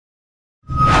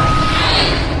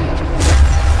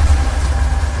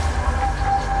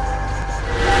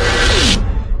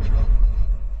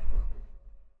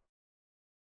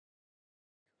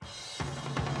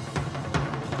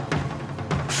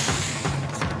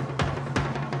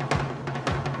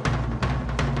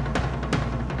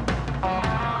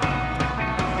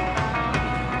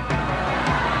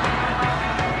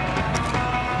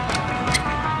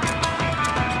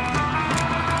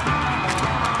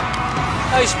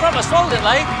proper sold it,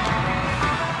 like.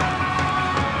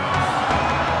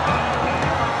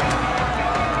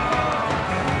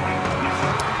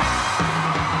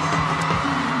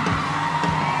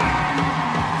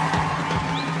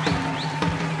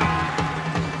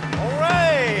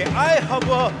 Alright, I have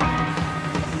a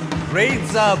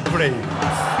razor blade.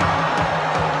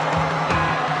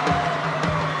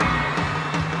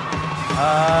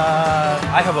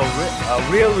 I have a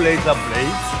real razor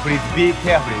blade. Please be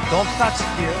careful. Don't touch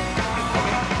here.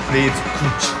 Please,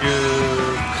 could you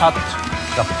cut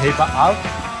the paper out?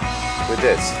 With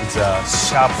this? It's a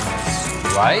sharpness,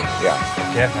 right? Yeah.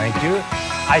 Okay, thank you.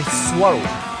 I swallow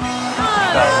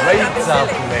the razor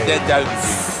blade. Then don't do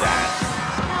that.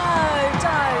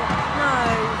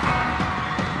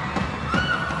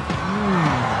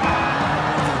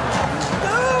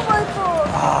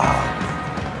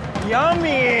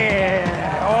 Yummy!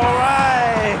 All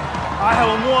right. I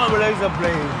have more razor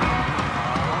blade.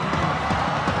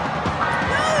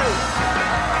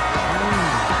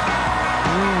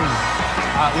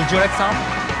 Would you like some?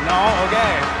 No,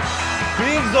 okay.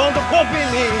 Please don't copy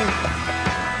me.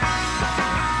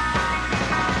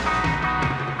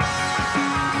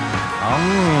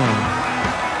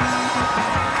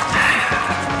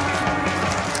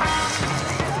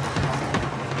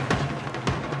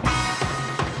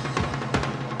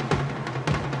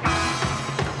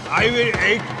 I will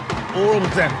eat all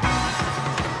of them.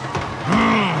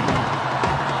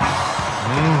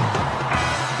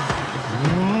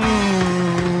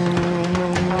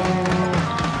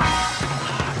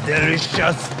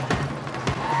 Delicious.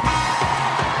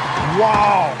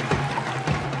 Wow.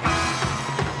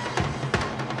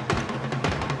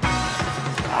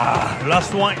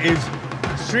 Last one is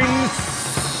strings.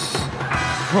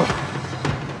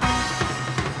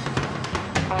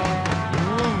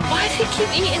 Why do you keep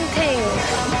eating things?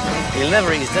 He'll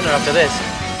never eat his dinner after this.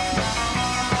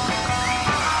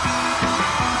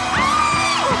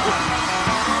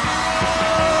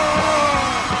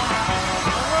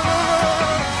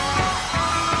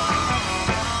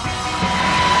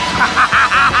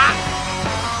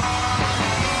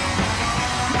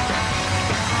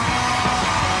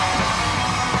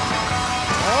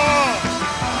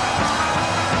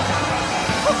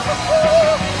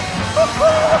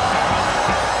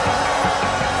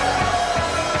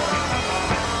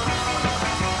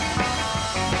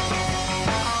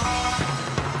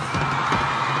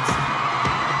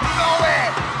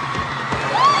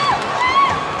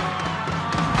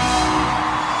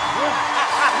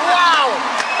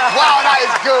 Wow, that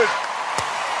is good.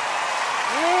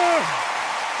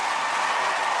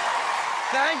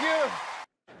 Thank you.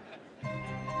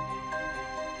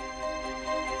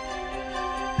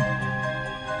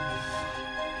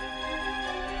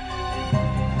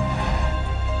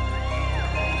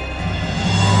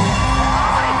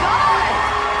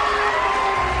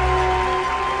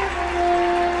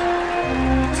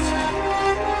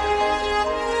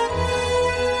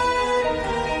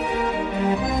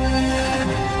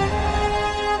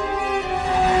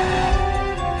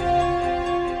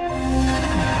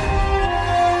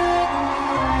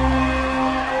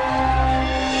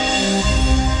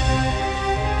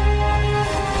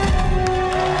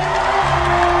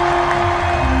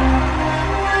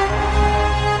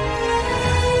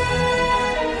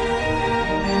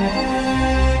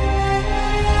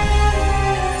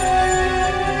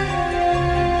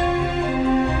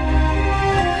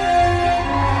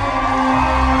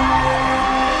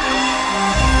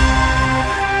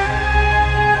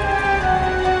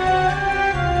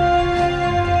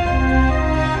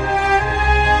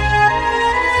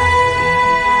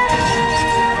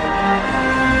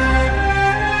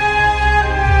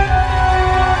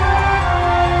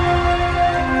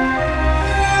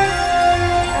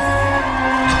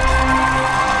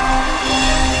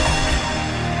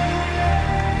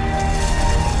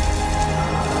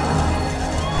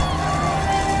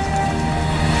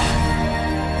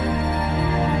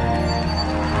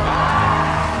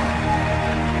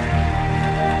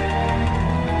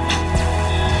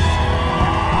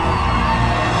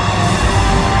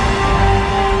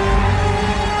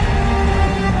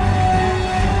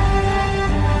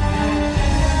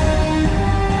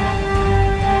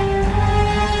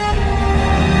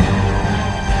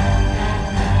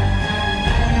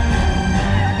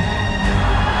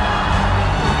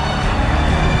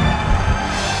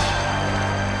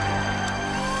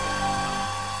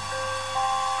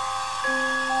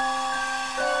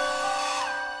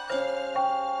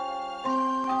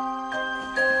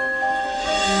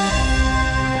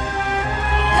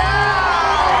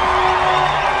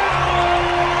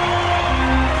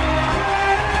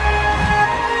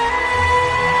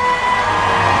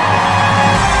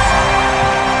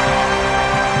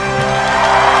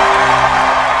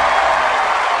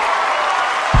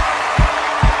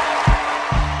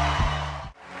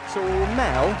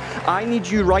 I need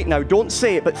you right now, don't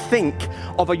say it, but think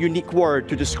of a unique word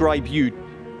to describe you.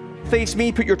 Face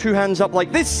me, put your two hands up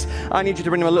like this. I need you to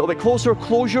bring them a little bit closer.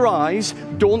 Close your eyes.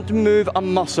 Don't move a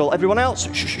muscle. Everyone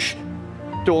else, shh, shh, shh.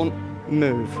 Don't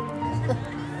move.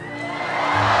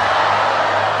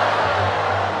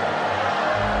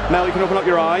 Mel, you can open up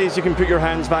your eyes. You can put your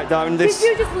hands back down. Did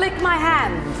you just lick my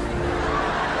hand?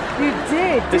 You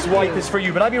did. This wipe is for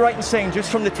you, but I'd be right in saying, just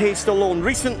from the taste alone,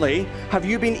 recently, have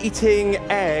you been eating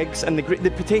eggs and the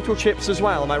potato chips as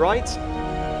well? Am I right?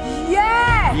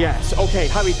 Yes! Yes. Okay,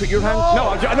 Howie, put your hand. No,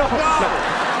 I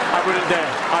wouldn't dare.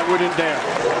 I wouldn't dare.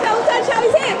 Don't touch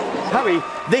Howie's hip! Howie,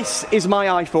 this is my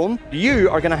iPhone. You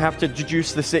are going to have to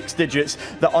deduce the 6 digits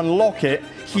that unlock it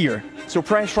here. So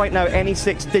press right now any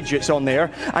 6 digits on there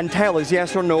and tell us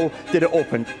yes or no, did it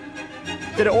open?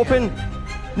 Did it open?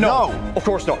 No. Of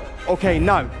course not. Okay,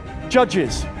 now,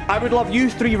 judges, I would love you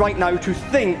 3 right now to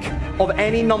think of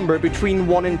any number between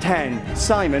 1 and 10.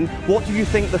 Simon, what do you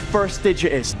think the first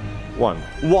digit is? 1.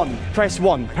 1. Press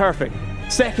 1. Perfect.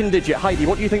 Second digit. Heidi,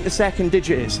 what do you think the second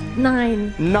digit is?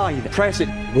 9. 9. Press it.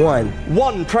 1.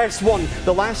 1. Press 1.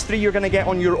 The last 3 you're going to get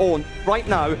on your own. Right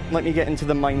now, let me get into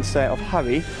the mindset of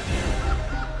Howie.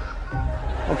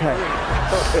 Okay.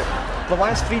 The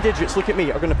last 3 digits, look at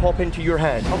me, are going to pop into your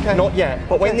head. Okay. Not yet,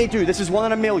 but when they do, this is 1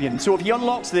 in a million. So if he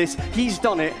unlocks this, he's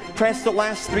done it. Press the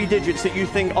last 3 digits that you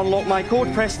think unlock my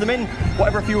code. Press them in.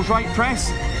 Whatever feels right,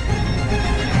 press.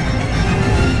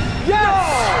 Yes!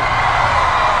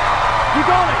 You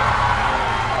got it!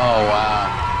 Oh,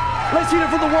 wow. Let's hear it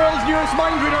for the world's newest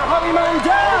mind reader, Howie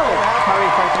Mandel! Harry,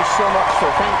 thank you so much,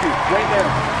 sir. Thank you. Right there.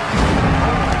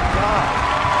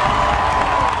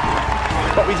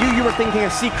 But with you, you were thinking a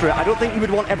secret. I don't think you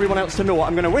would want everyone else to know.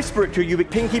 I'm going to whisper it to you, but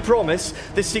pinky promise,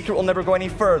 this secret will never go any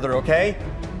further, okay?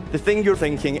 The thing you're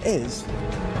thinking is...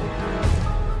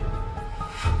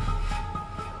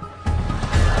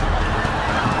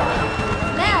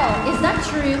 Mel, is that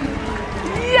true?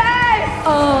 Yes!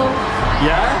 Oh.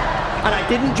 Yeah? And I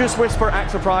didn't just whisper act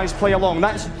surprised, play along.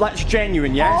 That's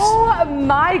genuine, yes? Oh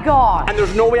my God. And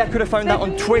there's no way I could have found that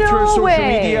on Twitter, no social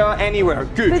way. media, anywhere.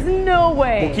 Good. There's no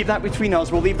way. We'll keep that between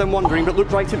us. We'll leave them wondering, but look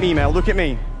right at me, Mel. Look at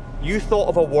me. You thought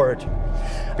of a word.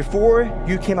 Before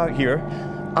you came out here,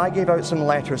 I gave out some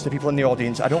letters to people in the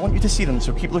audience. I don't want you to see them,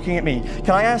 so keep looking at me.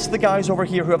 Can I ask the guys over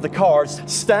here who have the cards,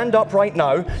 stand up right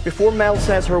now before Mel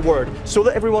says her word, so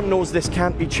that everyone knows this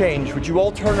can't be changed. Would you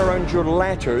all turn around your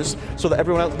letters so that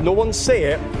everyone else, no one say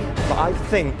it, but I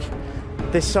think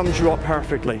this sums you up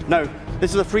perfectly. Now,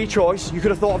 this is a free choice. You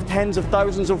could have thought of tens of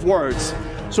thousands of words.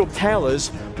 So tell us,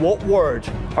 what word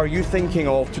are you thinking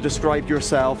of to describe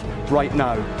yourself right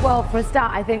now? Well, for a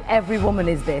start, I think every woman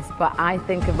is this, but I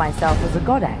think of myself as a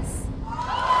goddess.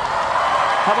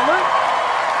 Have a look.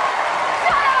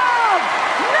 No!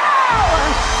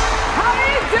 How do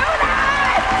you do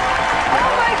that?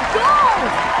 Oh my God!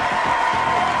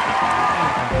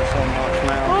 Thank you so much,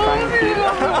 Mel. Thank you.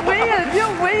 You're weird.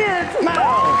 You're weird. Mel!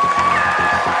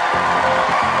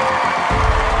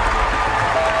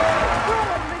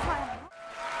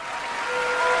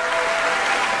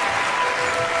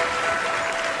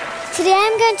 Today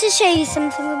I'm going to show you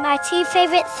something with my 2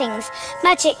 favourite things,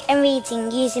 magic and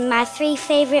reading, using my 3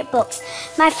 favourite books.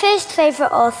 My first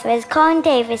favourite author is Colin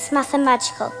Davis, Math and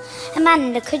Magical.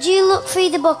 Amanda, could you look through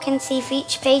the book and see if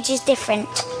each page is different?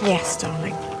 Yes,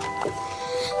 darling.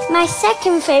 My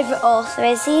second favourite author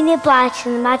is Enid Blyton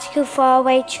and the Magical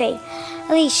Faraway Tree.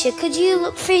 Alicia, could you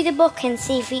look through the book and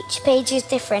see if each page is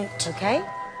different? Okay.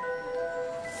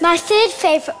 My third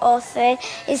favourite author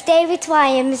is David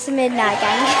Williams, The Midnight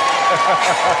Gang.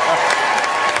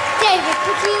 David,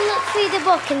 could you look through the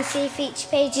book and see if each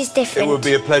page is different? It would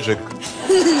be a pleasure.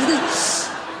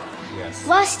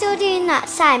 Whilst you're doing that,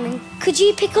 Simon, could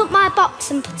you pick up my box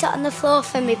and put it on the floor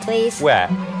for me, please? Where?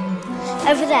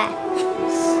 Over there.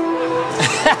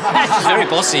 She's very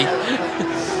bossy.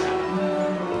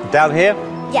 Down here?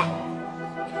 Yeah.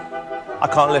 I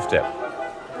can't lift it.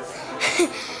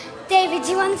 David, do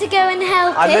you want to go and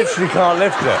help I him? literally can't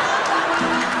lift it.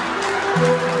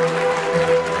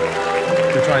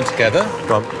 We're trying together.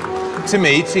 Come on. To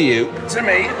me, to you. To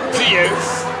me, to you.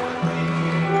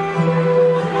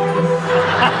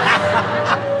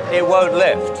 It won't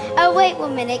lift. Oh, wait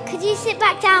 1 minute. Could you sit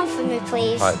back down for me,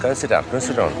 please? Right, go sit down. Go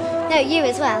sit down. No, you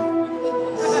as well.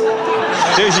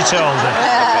 Do as you're told.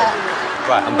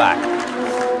 Right, I'm back.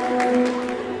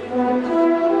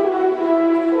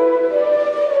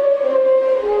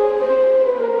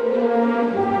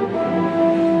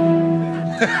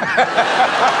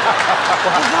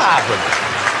 What happened?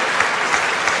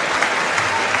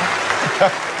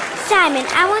 Simon,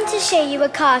 I want to show you a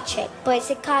card trick, but it's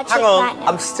a card trick Hang on, right now.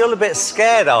 I'm still a bit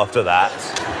scared after that.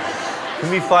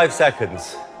 Give me 5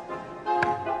 seconds.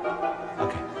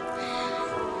 Okay.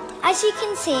 As you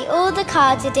can see, all the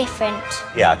cards are different.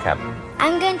 Yeah, I can.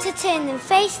 I'm going to turn them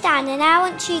face down and I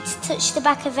want you to touch the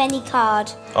back of any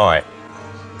card. All right,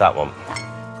 that one.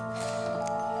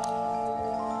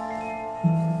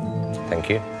 Thank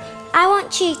you. I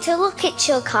want you to look at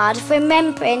your card,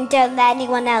 remember, and don't let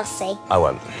anyone else see. I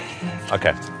won't.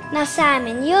 Okay. Now,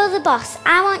 Simon, you're the boss.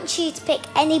 I want you to pick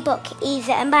any book,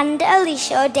 either Amanda,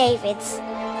 Alicia, or David's.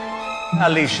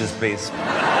 Alicia's, please.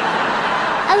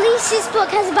 Alicia's book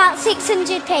has about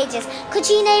 600 pages. Could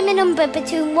you name a number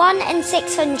between 1 and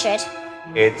 600?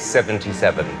 It's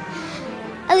 77.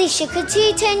 Alicia, could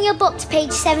you turn your book to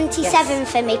page 77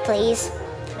 for me, please?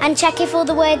 And check if all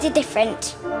the words are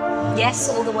different. Yes,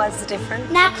 all the words are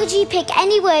different. Now, could you pick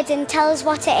any word and tell us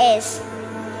what it is?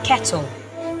 Kettle.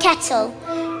 Kettle.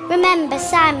 Remember,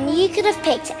 Simon, you could have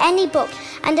picked any book,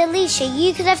 and Alicia,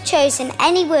 you could have chosen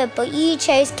any word, but you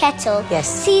chose kettle. Yes.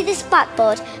 See this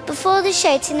blackboard? Before the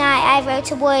show tonight, I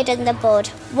wrote a word on the board.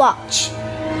 Watch.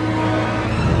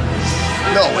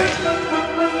 No way.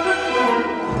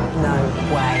 No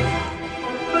way.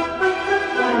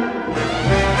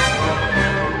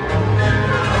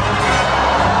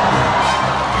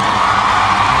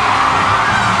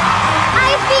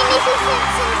 I've been Mrs.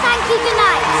 Simpson. Thank you. Good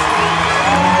night.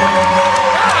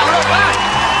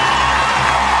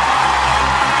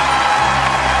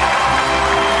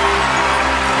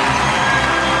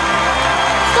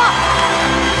 Stop.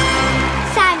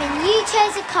 Simon, you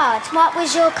chose a card. What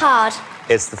was your card?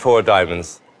 It's the 4 of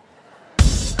diamonds.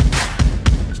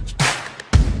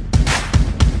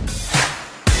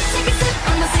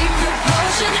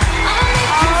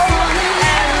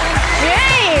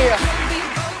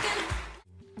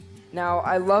 Now,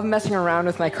 I love messing around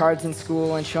with my cards in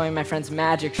school and showing my friends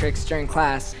magic tricks during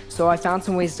class, so I found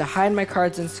some ways to hide my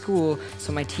cards in school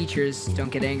so my teachers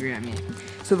don't get angry at me.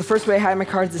 So the first way I hide my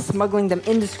cards is smuggling them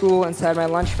into school inside my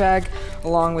lunch bag,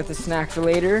 along with a snack for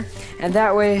later, and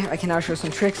that way I can now show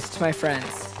some tricks to my friends.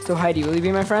 So Heidi, will you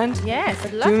be my friend? Yes,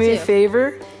 I'd love to. Do me a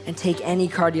favor and take any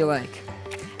card you like.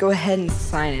 Go ahead and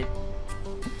sign it.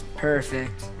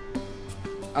 Perfect.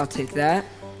 I'll take that.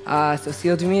 So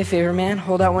Seal, do me a favor, man.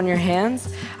 Hold out one of your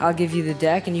hands. I'll give you the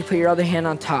deck, and you put your other hand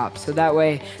on top. So that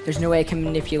way, there's no way I can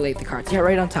manipulate the cards. Yeah,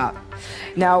 right on top.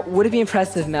 Now, would it be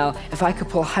impressive, Mel, if I could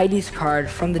pull Heidi's card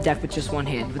from the deck with just one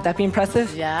hand? Would that be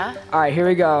impressive? Yeah. All right, here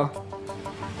we go.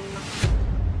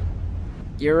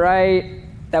 You're right.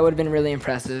 That would have been really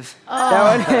impressive.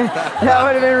 Oh. That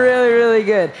would have been really, really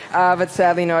good. But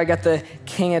sadly, no, I got the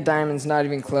King of Diamonds, not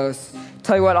even close.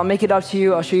 Tell you what, I'll make it up to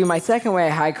you. I'll show you my second way I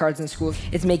hide cards in school.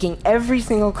 It's making every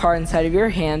single card inside of your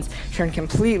hands turn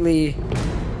completely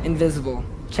invisible.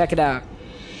 Check it out.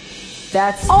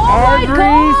 That's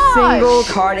every single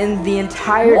card in the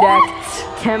entire deck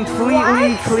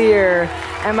completely clear.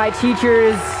 And my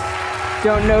teachers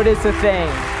don't notice a thing.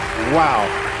 Wow.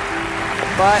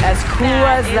 But as cool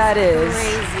as that is,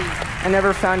 I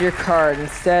never found your card.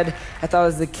 Instead, I thought it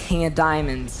was the King of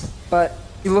Diamonds. But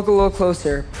you look a little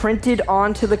closer. Printed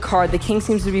onto the card, the king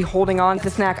seems to be holding on to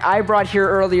the snack I brought here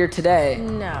earlier today.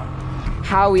 No.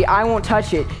 Howie, I won't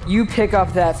touch it. You pick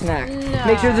up that snack. No.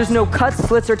 Make sure there's no cuts,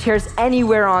 slits, or tears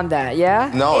anywhere on that, yeah?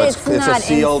 No, it's a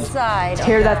sealed. Inside.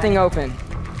 Tear that thing open.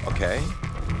 Okay.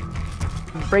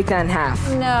 Break that in half.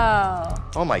 No.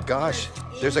 Oh my gosh.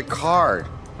 There's a card.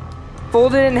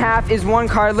 Folded in half is one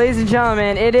card. Ladies and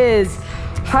gentlemen, it is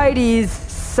Heidi's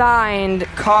signed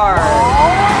card. Oh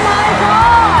my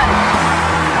God!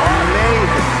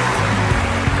 Amazing.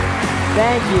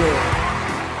 Thank you.